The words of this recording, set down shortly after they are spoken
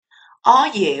Are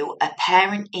you a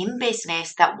parent in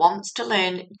business that wants to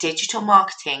learn digital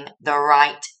marketing the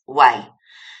right way?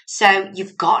 So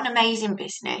you've got an amazing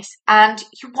business and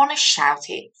you want to shout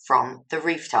it from the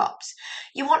rooftops.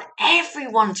 You want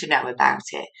everyone to know about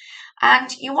it and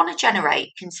you want to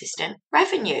generate consistent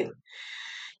revenue.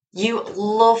 You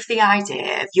love the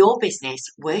idea of your business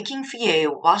working for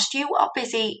you whilst you are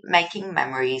busy making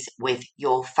memories with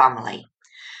your family.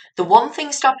 The one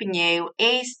thing stopping you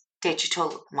is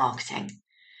digital marketing.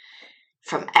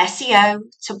 From SEO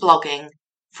to blogging,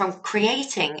 from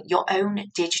creating your own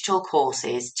digital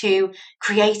courses to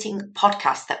creating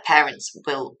podcasts that parents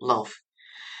will love.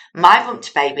 My Bump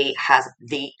to Baby has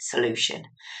the solution.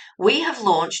 We have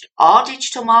launched our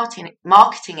digital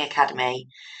marketing academy,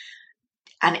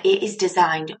 and it is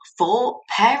designed for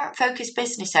parent-focused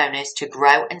business owners to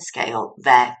grow and scale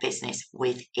their business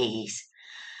with ease.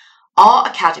 Our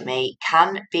academy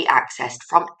can be accessed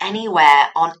from anywhere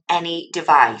on any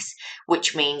device,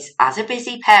 which means as a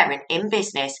busy parent in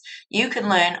business, you can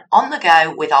learn on the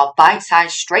go with our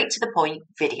bite-sized, straight to the point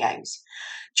videos.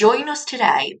 Join us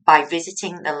today by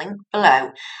visiting the link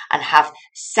below and have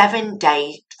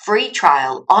 7-day free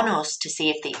trial on us to see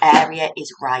if the area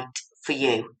is right for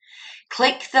you.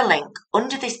 Click the link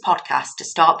under this podcast to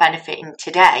start benefiting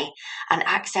today and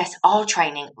access our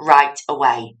training right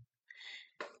away.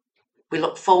 We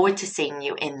look forward to seeing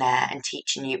you in there and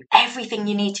teaching you everything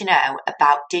you need to know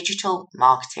about digital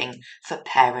marketing for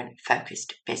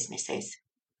parent-focused businesses.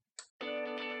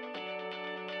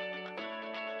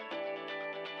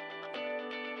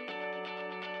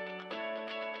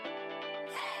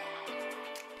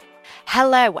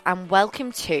 Hello and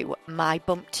welcome to My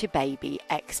Bump to Baby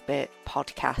Expert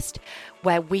Podcast,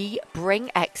 where we bring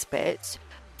experts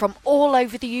from all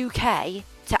over the UK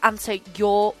to answer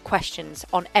your questions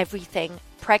on everything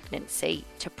pregnancy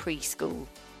to preschool.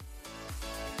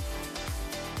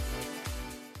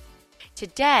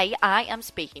 Today I am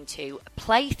speaking to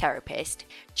play therapist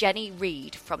Jenny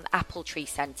Reid from the Apple Tree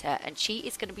Centre, and she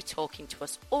is going to be talking to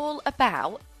us all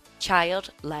about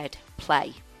child-led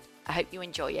play. I hope you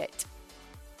enjoy it.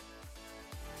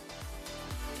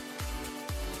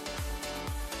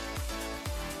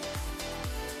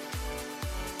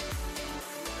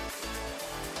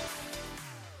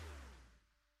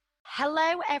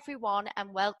 Hello everyone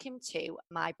and welcome to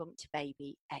My Bump to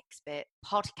Baby Expert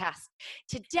Podcast.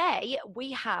 Today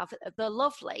we have the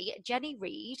lovely Jenny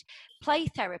Reid, play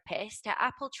therapist at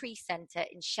Apple Tree Centre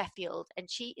in Sheffield,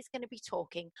 and she is going to be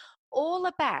talking all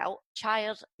about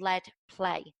child-led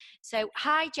play. So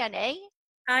hi Jenny.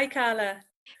 Hi Carla.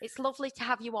 It's lovely to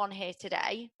have you on here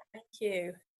today. Thank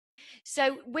you.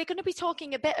 So we're going to be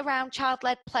talking a bit around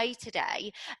child-led play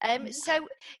today. So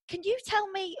can you tell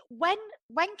me when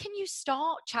can you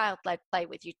start child-led play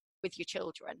with your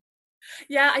children?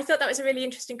 Yeah, I thought that was a really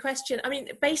interesting question. I mean,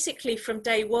 basically from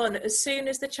day one, as soon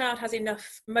as the child has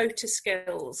enough motor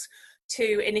skills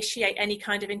to initiate any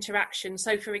kind of interaction.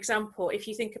 So for example, if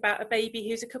you think about a baby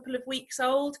who's a couple of weeks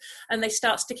old and they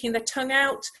start sticking their tongue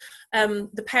out,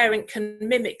 the parent can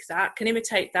mimic that, can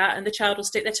imitate that, and the child will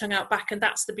stick their tongue out back, and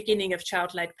that's the beginning of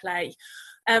child-led play.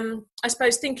 I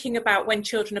suppose thinking about when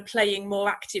children are playing more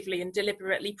actively and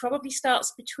deliberately probably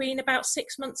starts between about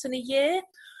 6 months and a year.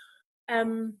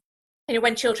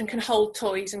 When children can hold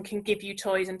toys and can give you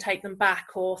toys and take them back,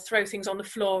 or throw things on the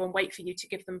floor and wait for you to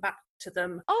give them back to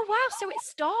them. Oh wow, so it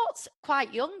starts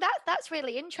quite young. That's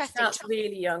really interesting. That's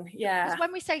really young, yeah. Because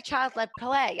when we say child-led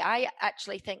play, I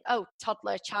actually think, oh,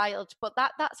 toddler, child, but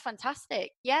that's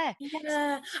fantastic. Yeah.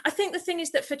 Yeah, I think the thing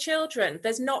is that for children,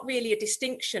 there's not really a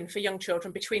distinction for young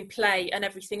children between play and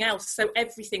everything else. So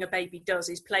everything a baby does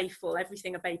is playful.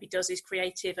 Everything a baby does is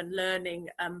creative and learning.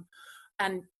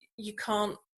 And you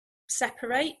can't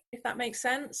separate, if that makes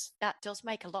sense. That does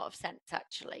make a lot of sense,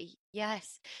 actually.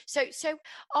 Yes. So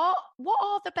what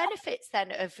are the benefits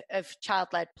then of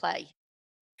child-led play?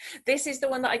 This is the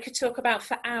one that I could talk about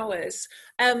for hours.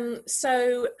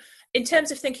 So in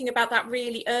terms of thinking about that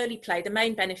really early play, the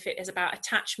main benefit is about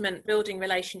attachment, building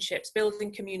relationships,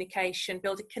 building communication,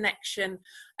 building connection,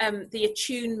 the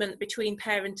attunement between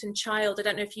parent and child. I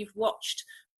don't know if you've watched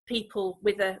people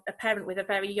with a parent with a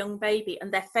very young baby,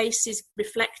 and their faces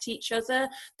reflect each other,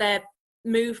 their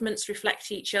movements reflect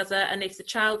each other, and if the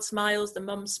child smiles, the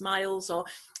mum smiles, or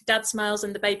dad smiles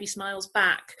and the baby smiles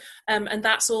back, and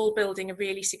that's all building a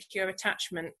really secure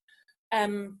attachment.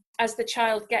 And as the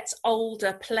child gets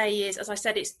older, play is, as I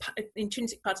said, it's an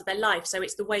intrinsic part of their life. So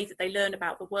it's the way that they learn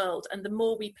about the world. And the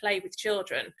more we play with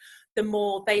children, the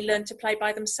more they learn to play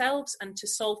by themselves and to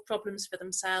solve problems for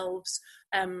themselves,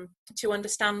 to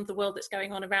understand the world that's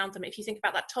going on around them. If you think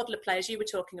about that toddler play, as you were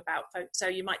talking about, so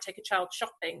you might take a child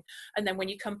shopping, and then when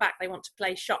you come back, they want to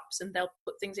play shops, and they'll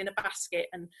put things in a basket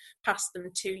and pass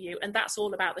them to you. And that's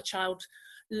all about the child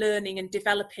learning and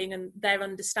developing and their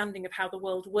understanding of how the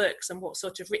world works and what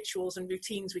sort of rituals and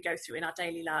routines we go through in our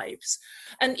daily lives.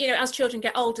 And, you know, as children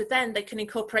get older, then they can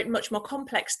incorporate much more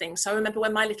complex things. So I remember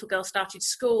when my little girl started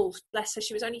school, bless her,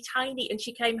 she was only tiny, and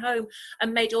she came home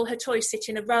and made all her toys sit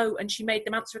in a row, and she made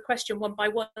them answer a question one by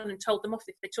one and told them off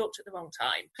if they talked at the wrong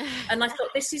time. And I thought,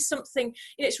 this is something,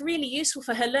 you know, it's really useful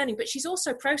for her learning, but she's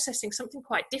also processing something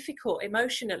quite difficult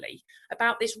emotionally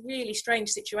about this really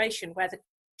strange situation where the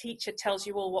teacher tells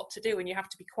you all what to do and you have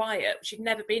to be quiet. She'd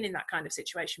never been in that kind of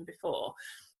situation before.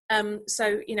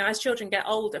 So, you know, as children get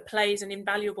older, play is an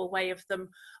invaluable way of them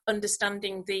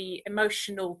understanding the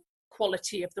emotional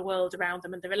quality of the world around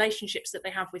them and the relationships that they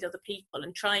have with other people,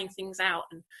 and trying things out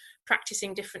and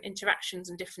practicing different interactions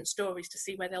and different stories to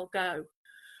see where they'll go.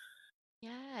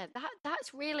 Yeah,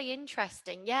 that's really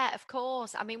interesting. Yeah, of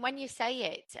course. I mean, when you say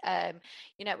it,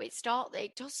 you know,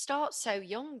 it does start so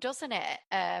young, doesn't it?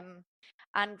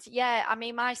 And yeah, I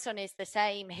mean, my son is the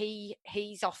same.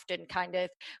 He's often kind of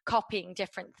copying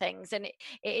different things, and it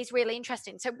is really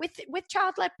interesting. So with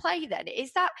child-led play, then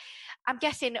is that, I'm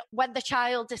guessing, when the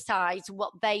child decides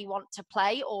what they want to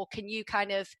play, or can you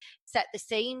kind of set the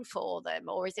scene for them,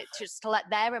 or is it just to let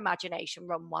their imagination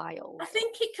run wild? I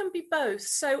think it can be both.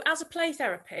 So as a play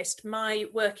therapist, my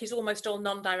work is almost all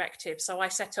non-directive. So I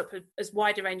set up as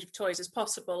wide a range of toys as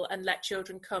possible and let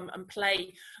children come and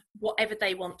play whatever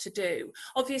they want to do.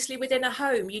 Obviously, within a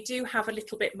home, you do have a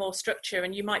little bit more structure,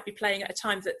 and you might be playing at a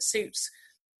time that suits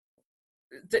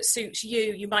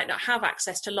you. You might not have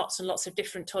access to lots and lots of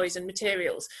different toys and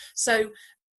materials. So,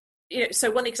 you know, so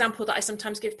one example that I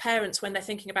sometimes give parents when they're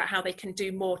thinking about how they can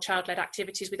do more child-led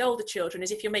activities with older children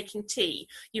is, if you're making tea,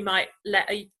 you might let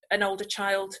an older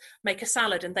child make a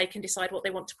salad and they can decide what they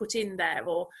want to put in there,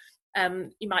 or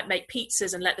you might make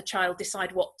pizzas and let the child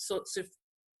decide what sorts of,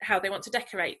 how they want to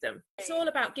decorate them. It's all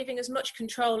about giving as much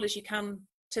control as you can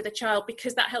to the child,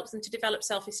 because that helps them to develop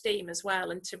self-esteem as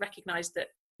well, and to recognise that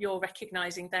you're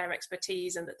recognising their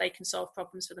expertise and that they can solve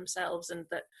problems for themselves, and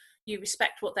that you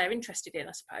respect what they're interested in,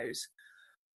 I suppose.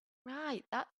 Right,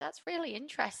 that's really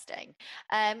interesting.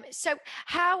 So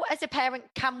how, as a parent,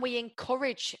 can we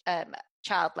encourage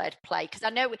child-led play? Because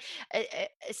I know,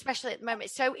 especially at the moment,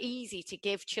 it's so easy to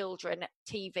give children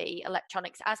TV,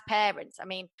 electronics as parents. I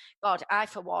mean, God, I,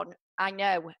 for one, I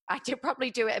know I do probably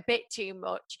do it a bit too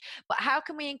much. But how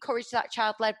can we encourage that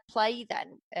child-led play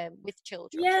then with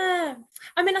children? Yeah,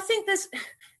 I mean, I think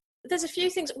there's a few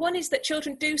things. One is that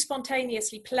children do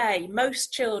spontaneously play.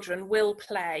 Most children will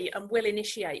play and will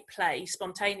initiate play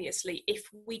spontaneously if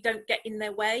we don't get in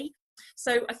their way.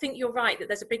 So I think you're right that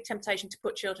there's a big temptation to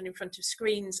put children in front of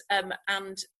screens, and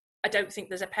I don't think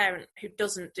there's a parent who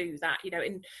doesn't do that. You know,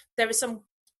 and there is some,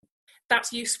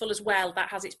 that's useful as well. That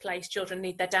has its place. Children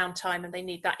need their downtime and they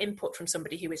need that input from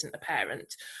somebody who isn't a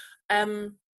parent.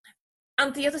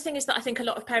 And the other thing is that I think a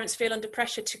lot of parents feel under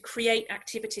pressure to create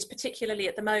activities, particularly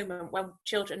at the moment when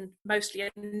children mostly are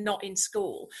not in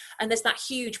school. And there's that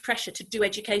huge pressure to do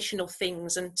educational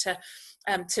things and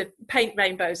to paint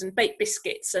rainbows and bake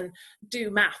biscuits and do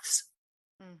maths.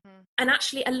 Mm-hmm. And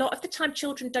actually, a lot of the time,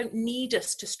 children don't need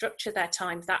us to structure their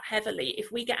time that heavily.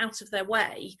 If we get out of their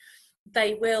way,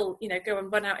 they will, you know, go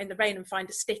and run out in the rain and find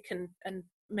a stick and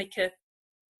make a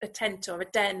tent or a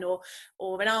den or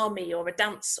an army or a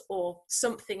dance or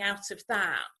something out of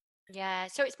that. Yeah,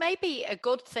 so it's maybe a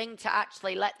good thing to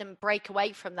actually let them break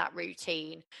away from that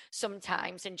routine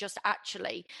sometimes and just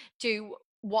actually do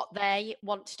what they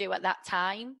want to do at that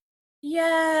time.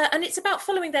 Yeah, and it's about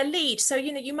following their lead. So,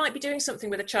 you know, you might be doing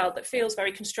something with a child that feels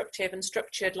very constructive and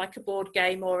structured, like a board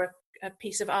game or a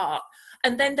piece of art,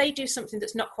 and then they do something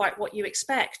that's not quite what you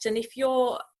expect. And if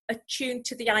you're attuned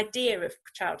to the idea of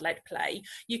child-led play,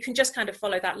 you can just kind of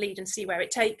follow that lead and see where it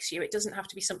takes you. It doesn't have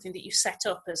to be something that you set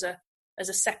up as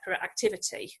a separate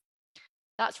activity.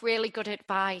 That's really good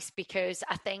advice, because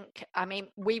I mean,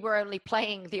 we were only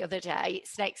playing the other day,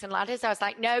 Snakes and Ladders. I was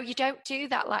like, no, you don't do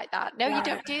that like that. No, you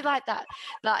don't do like that.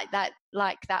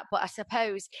 But I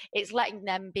suppose it's letting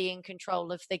them be in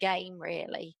control of the game,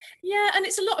 really. Yeah, and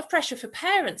it's a lot of pressure for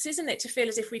parents, isn't it, to feel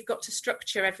as if we've got to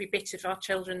structure every bit of our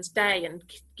children's day and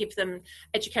give them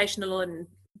educational and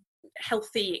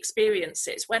healthy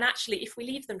experiences, when actually, if we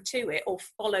leave them to it or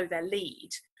follow their lead,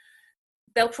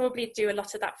 they'll probably do a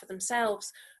lot of that for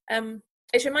themselves.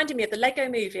 It's reminding me of the Lego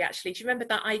movie, actually. Do you remember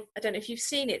that? I don't know if you've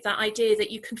seen it, that idea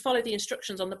that you can follow the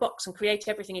instructions on the box and create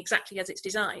everything exactly as it's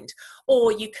designed,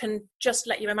 or you can just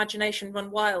let your imagination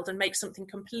run wild and make something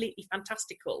completely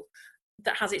fantastical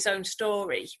that has its own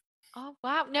story. Oh,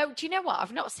 wow. No, do you know what?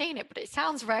 I've not seen it, but it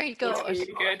sounds very good. It's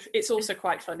really good. It's also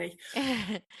quite funny.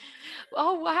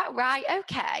 Oh, wow. Right.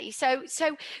 Okay. So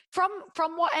from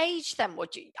what age then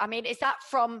would you, I mean, is that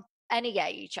from any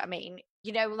age? I mean,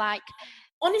 like,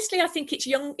 honestly, I think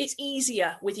it's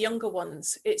easier with younger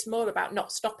ones. It's more about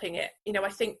not stopping it. I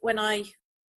think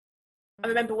I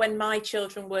remember when my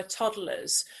children were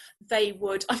toddlers,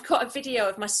 I've got a video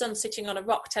of my son sitting on a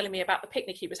rock telling me about the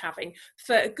picnic he was having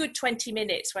for a good 20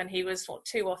 minutes when he was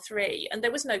 2 or 3. And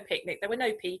there was no picnic, there were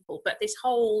no people, but this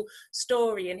whole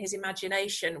story in his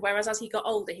imagination. Whereas as he got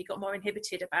older, he got more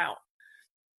inhibited about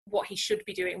what he should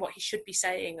be doing, what he should be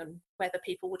saying, and whether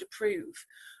people would approve.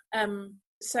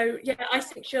 So, yeah, I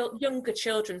think younger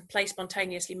children play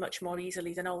spontaneously much more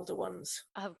easily than older ones.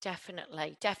 Oh,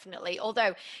 definitely, definitely.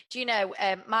 Although, do you know,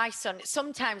 my son,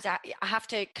 sometimes I have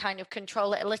to kind of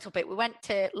control it a little bit. We went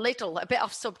to Lidl, a bit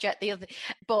off subject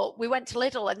but we went to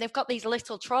Lidl and they've got these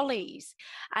little trolleys.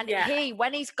 And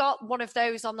when he's got one of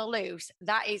those on the loose,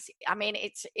 that is, I mean,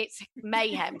 it's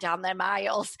mayhem down their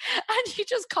miles and you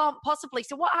just can't possibly.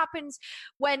 So what happens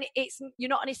when you're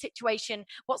not in a situation?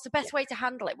 What's the best way to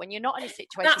handle it when you're not in a situation?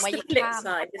 That's where the you flip can.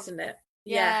 side, isn't it?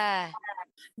 Yeah.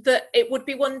 That it would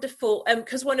be wonderful,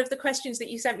 because one of the questions that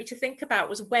you sent me to think about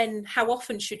was how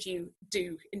often should you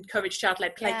encourage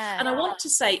child-led play? And I want to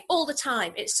say all the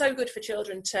time. It's so good for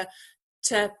children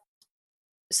to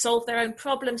solve their own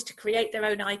problems, to create their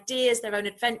own ideas, their own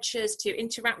adventures, to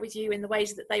interact with you in the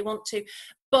ways that they want to.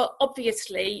 But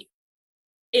obviously,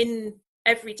 in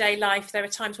everyday life, there are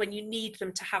times when you need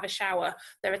them to have a shower.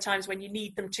 There are times when you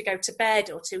need them to go to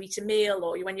bed or to eat a meal,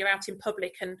 or when you're out in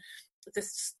public and the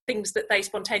things that they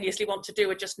spontaneously want to do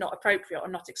are just not appropriate or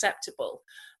not acceptable.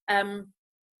 And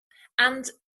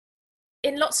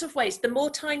in lots of ways, the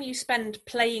more time you spend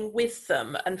playing with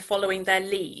them and following their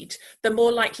lead, the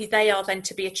more likely they are then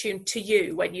to be attuned to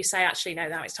you when you say, actually, no,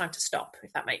 now it's time to stop,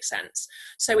 if that makes sense.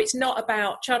 So it's not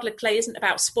about, child-led play isn't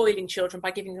about spoiling children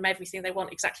by giving them everything they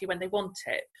want exactly when they want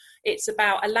it. It's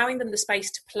about allowing them the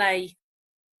space to play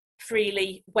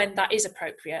freely when that is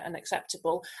appropriate and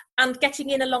acceptable, and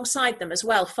getting in alongside them as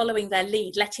well, following their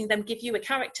lead, letting them give you a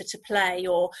character to play,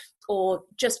 or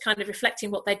just kind of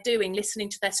reflecting what they're doing, listening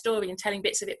to their story and telling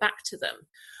bits of it back to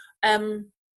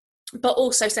them, but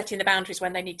also setting the boundaries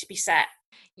when they need to be set.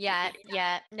 Yeah,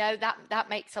 no, that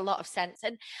makes a lot of sense.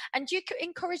 And do you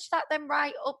encourage that then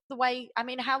right up the way? I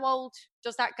mean, how old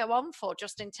does that go on for?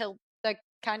 Just until they're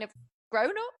kind of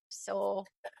grown-ups, or?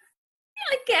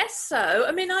 I guess so.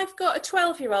 I mean, I've got a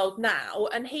 12-year-old now,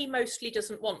 and he mostly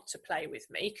doesn't want to play with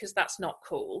me because that's not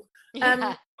cool.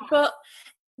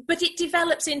 But it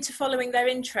develops into following their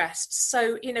interests.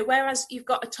 So, whereas you've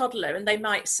got a toddler and they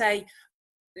might start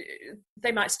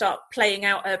playing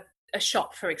out a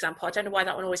shop, for example. I don't know why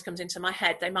that one always comes into my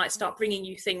head. They might start bringing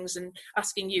you things and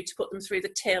asking you to put them through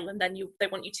the till, and then they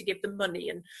want you to give them money,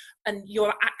 and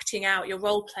you're acting out, you're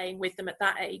role playing with them at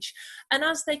that age. And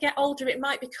as they get older, it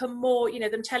might become more,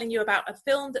 them telling you about a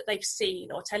film that they've seen,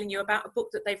 or telling you about a book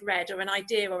that they've read, or an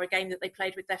idea or a game that they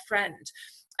played with their friend.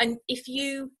 And if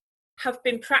you have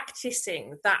been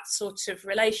practicing that sort of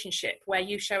relationship where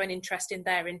you show an interest in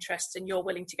their interests and you're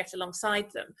willing to get alongside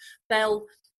them,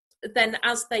 then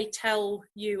as they tell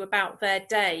you about their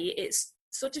day, it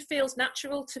sort of feels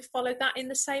natural to follow that in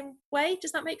the same way.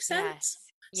 Does that make sense?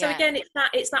 Yes. So again,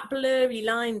 it's that blurry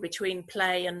line between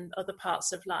play and other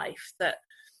parts of life that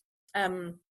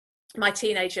my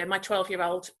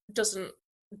 12-year-old doesn't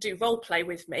do role play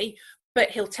with me, but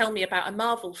he'll tell me about a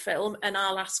Marvel film and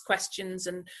I'll ask questions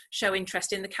and show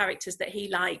interest in the characters that he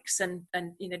likes, and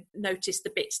notice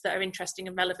the bits that are interesting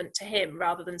and relevant to him,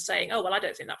 rather than saying, oh, well, I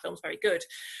don't think that film's very good,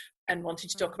 and wanting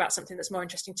to talk about something that's more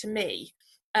interesting to me.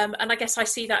 And I guess I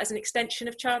see that as an extension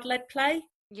of child-led play.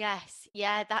 Yes,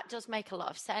 yeah, that does make a lot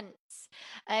of sense.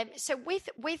 So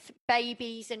with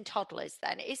babies and toddlers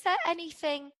then, is there any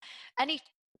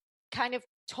kind of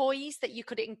toys that you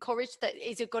could encourage that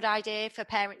is a good idea for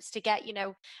parents to get,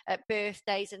 at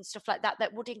birthdays and stuff like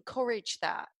that would encourage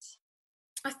that?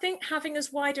 I think having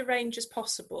as wide a range as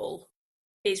possible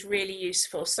is really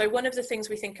useful. So one of the things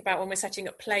we think about when we're setting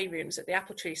up playrooms at the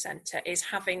Apple Tree Centre is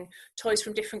having toys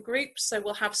from different groups. So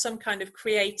we'll have some kind of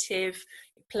creative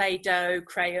Play-Doh,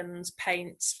 crayons,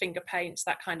 paints, finger paints,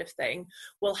 that kind of thing.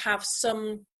 We'll have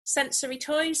some sensory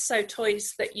toys, so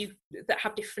toys that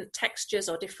have different textures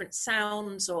or different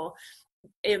sounds, or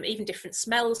even different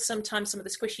smells. Sometimes some of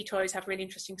the squishy toys have really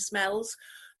interesting smells.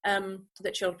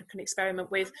 that children can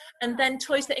experiment with, and then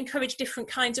toys that encourage different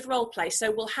kinds of role play.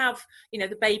 So we'll have,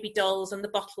 the baby dolls and the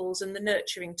bottles and the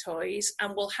nurturing toys,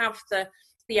 and we'll have the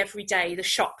everyday, the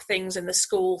shop things and the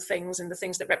school things and the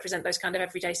things that represent those kind of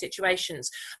everyday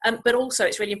situations. But also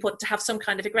it's really important to have some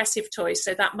kind of aggressive toys.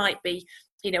 So that might be,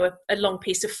 a long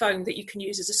piece of foam that you can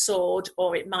use as a sword,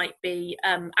 or it might be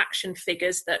action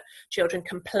figures that children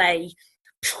can play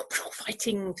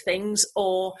fighting things,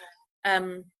 or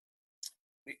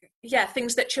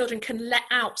things that children can let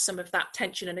out some of that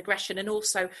tension and aggression, and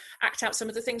also act out some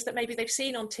of the things that maybe they've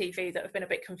seen on TV that have been a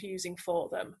bit confusing for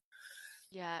them.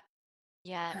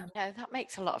 No, that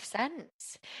makes a lot of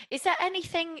sense. Is there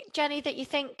anything, Jenny, that you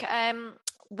think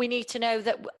we need to know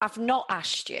that I've not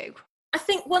asked you? I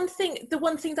think the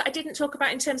one thing that I didn't talk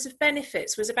about in terms of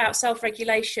benefits was about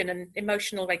self-regulation and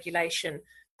emotional regulation.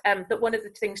 That one of the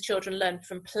things children learn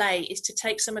from play is to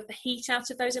take some of the heat out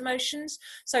of those emotions.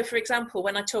 So, for example,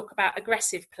 when I talk about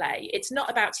aggressive play, it's not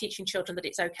about teaching children that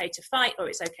it's okay to fight or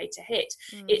it's okay to hit.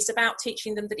 It's about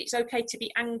teaching them that it's okay to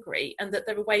be angry, and that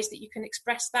there are ways that you can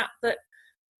express that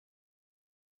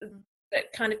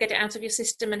kind of get it out of your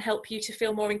system and help you to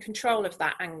feel more in control of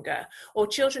that anger. Or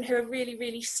children who are really,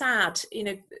 really sad,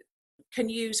 can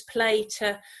use play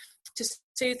to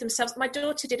soothe themselves. My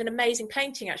daughter did an amazing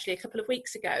painting actually a couple of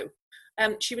weeks ago.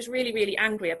 She was really, really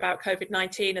angry about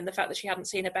COVID-19 and the fact that she hadn't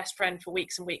seen her best friend for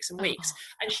weeks and weeks and weeks.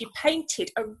 And she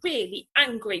painted a really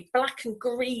angry black and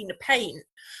green paint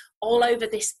all over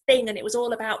this thing, and it was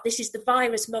all about, this is the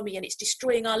virus, mummy, and it's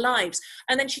destroying our lives.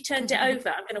 And then she turned it over.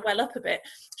 I'm going to well up a bit.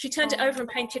 She turned it over and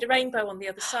painted a rainbow on the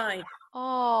other side.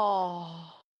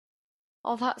 Oh,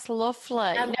 that's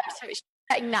lovely. So it's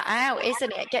getting that out,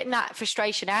 isn't it? Getting that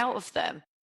frustration out of them.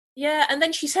 Yeah, and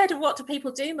then she said, what do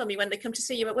people do, mummy, when they come to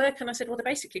see you at work? And I said, well, they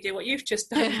basically do what you've just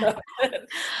done.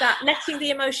 That letting the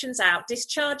emotions out,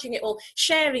 discharging it all,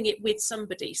 sharing it with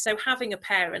somebody. So having a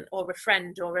parent or a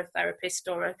friend or a therapist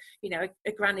or a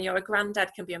granny or a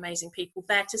granddad can be amazing people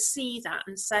there to see that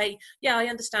and say, yeah, I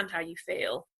understand how you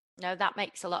feel. No, that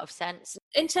makes a lot of sense.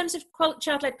 In terms of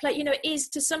child-led play, it is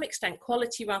to some extent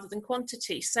quality rather than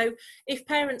quantity. So if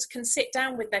parents can sit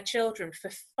down with their children for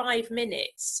 5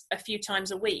 minutes a few times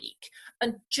a week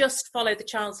and just follow the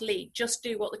child's lead, just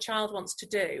do what the child wants to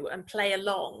do and play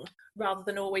along rather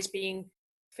than always feeling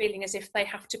as if they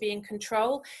have to be in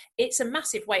control, it's a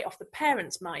massive weight off the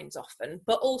parents' minds often,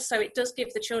 but also it does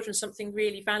give the children something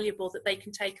really valuable that they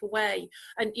can take away.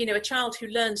 And, a child who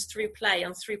learns through play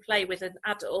with an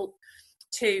adult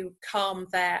to calm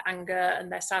their anger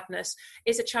and their sadness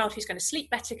is a child who's going to sleep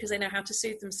better because they know how to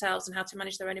soothe themselves and how to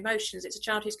manage their own emotions. It's a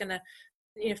child who's going to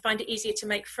find it easier to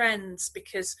make friends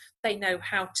because they know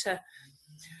how to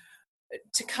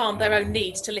calm their own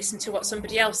needs, to listen to what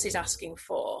somebody else is asking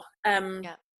for.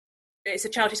 It's a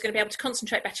child who's going to be able to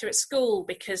concentrate better at school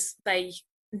because they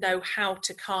know how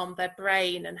to calm their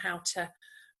brain and how to.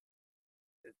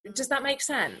 Does that make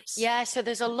sense? Yeah, so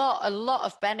there's a lot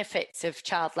of benefits of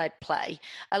child-led play,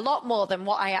 a lot more than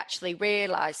what I actually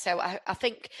realised. So I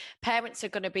think parents are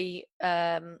going to be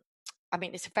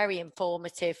it's a very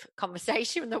informative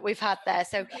conversation that we've had there.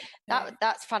 So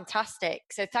that's fantastic.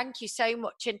 So thank you so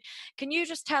much. And can you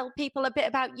just tell people a bit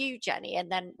about you, Jenny,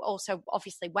 and then also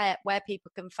obviously where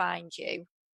people can find you?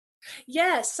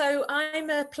 Yeah, so I'm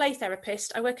a play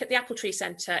therapist. I work at the Apple Tree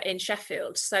Centre in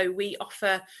Sheffield. So we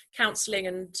offer counselling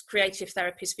and creative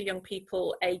therapies for young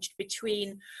people aged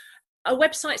between, our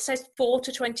website says 4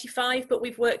 to 25, but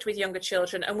we've worked with younger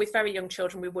children, and with very young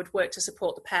children we would work to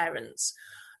support the parents.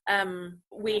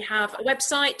 We have a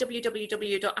website,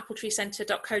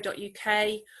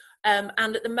 www.appletreecentre.co.uk, and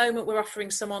at the moment we're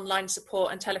offering some online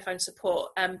support and telephone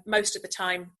support. Most of the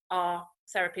time our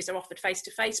therapies are offered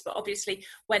face-to-face, but obviously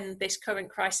when this current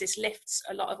crisis lifts,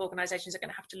 a lot of organisations are going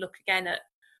to have to look again at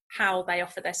how they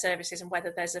offer their services and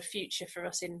whether there's a future for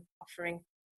us in offering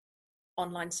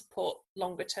online support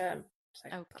longer term. So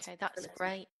okay, that's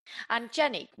great. And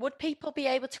Jenny, would people be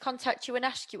able to contact you and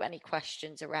ask you any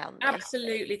questions around this?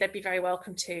 Absolutely, they'd be very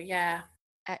welcome to. Yeah.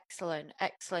 Excellent.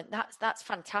 That's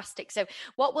fantastic. So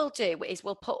what we'll do is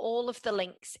we'll put all of the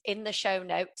links in the show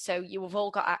notes, so you have all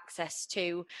got access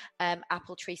to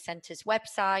Apple Tree Centre's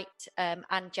website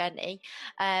and Jenny.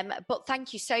 But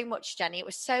thank you so much, Jenny. It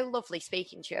was so lovely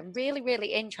speaking to you and really,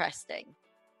 really interesting.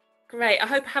 Great. I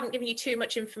hope I haven't given you too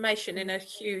much information in a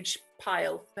huge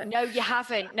pile. But... No, you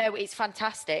haven't. No, it's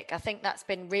fantastic. I think that's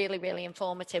been really, really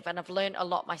informative, and I've learned a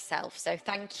lot myself. So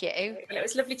thank you. Well, it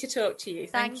was lovely to talk to you.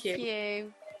 Thank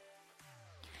you.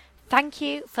 Thank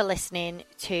you for listening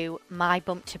to My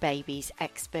Bump to Babies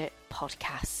Expert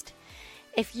Podcast.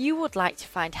 If you would like to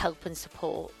find help and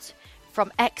support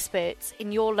from experts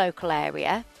in your local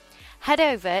area, head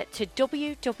over to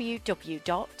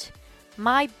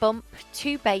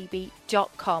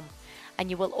www.mybump2baby.com and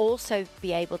you will also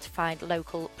be able to find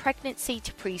local pregnancy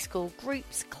to preschool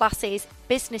groups, classes,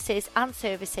 businesses and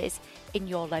services in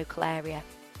your local area.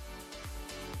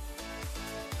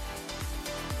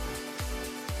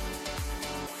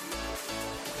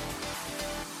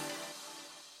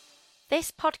 This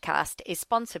podcast is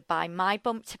sponsored by My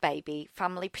Bump to Baby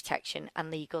Family Protection and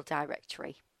Legal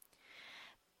Directory.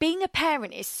 Being a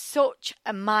parent is such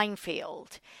a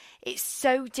minefield. It's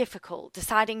so difficult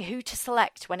deciding who to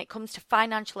select when it comes to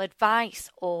financial advice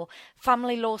or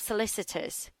family law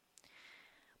solicitors.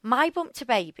 My Bump to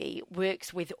Baby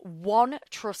works with one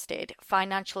trusted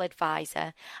financial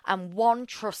advisor and one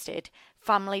trusted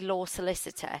family law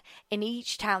solicitor in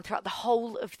each town throughout the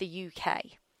whole of the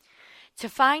UK. To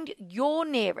find your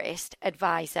nearest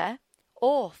advisor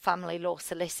or family law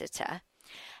solicitor,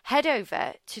 head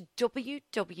over to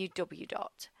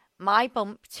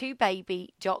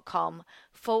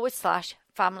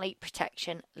www.mybump2baby.com/family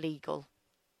protection legal.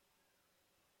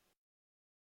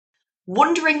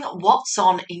 Wondering what's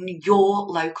on in your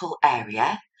local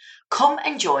area? Come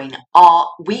and join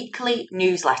our weekly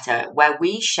newsletter where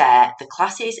we share the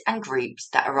classes and groups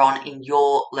that are on in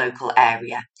your local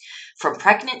area. From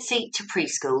pregnancy to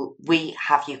preschool, we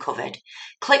have you covered.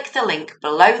 Click the link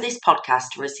below this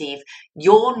podcast to receive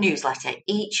your newsletter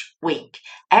each week,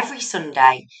 every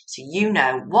Sunday, so you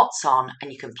know what's on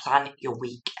and you can plan your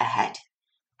week ahead.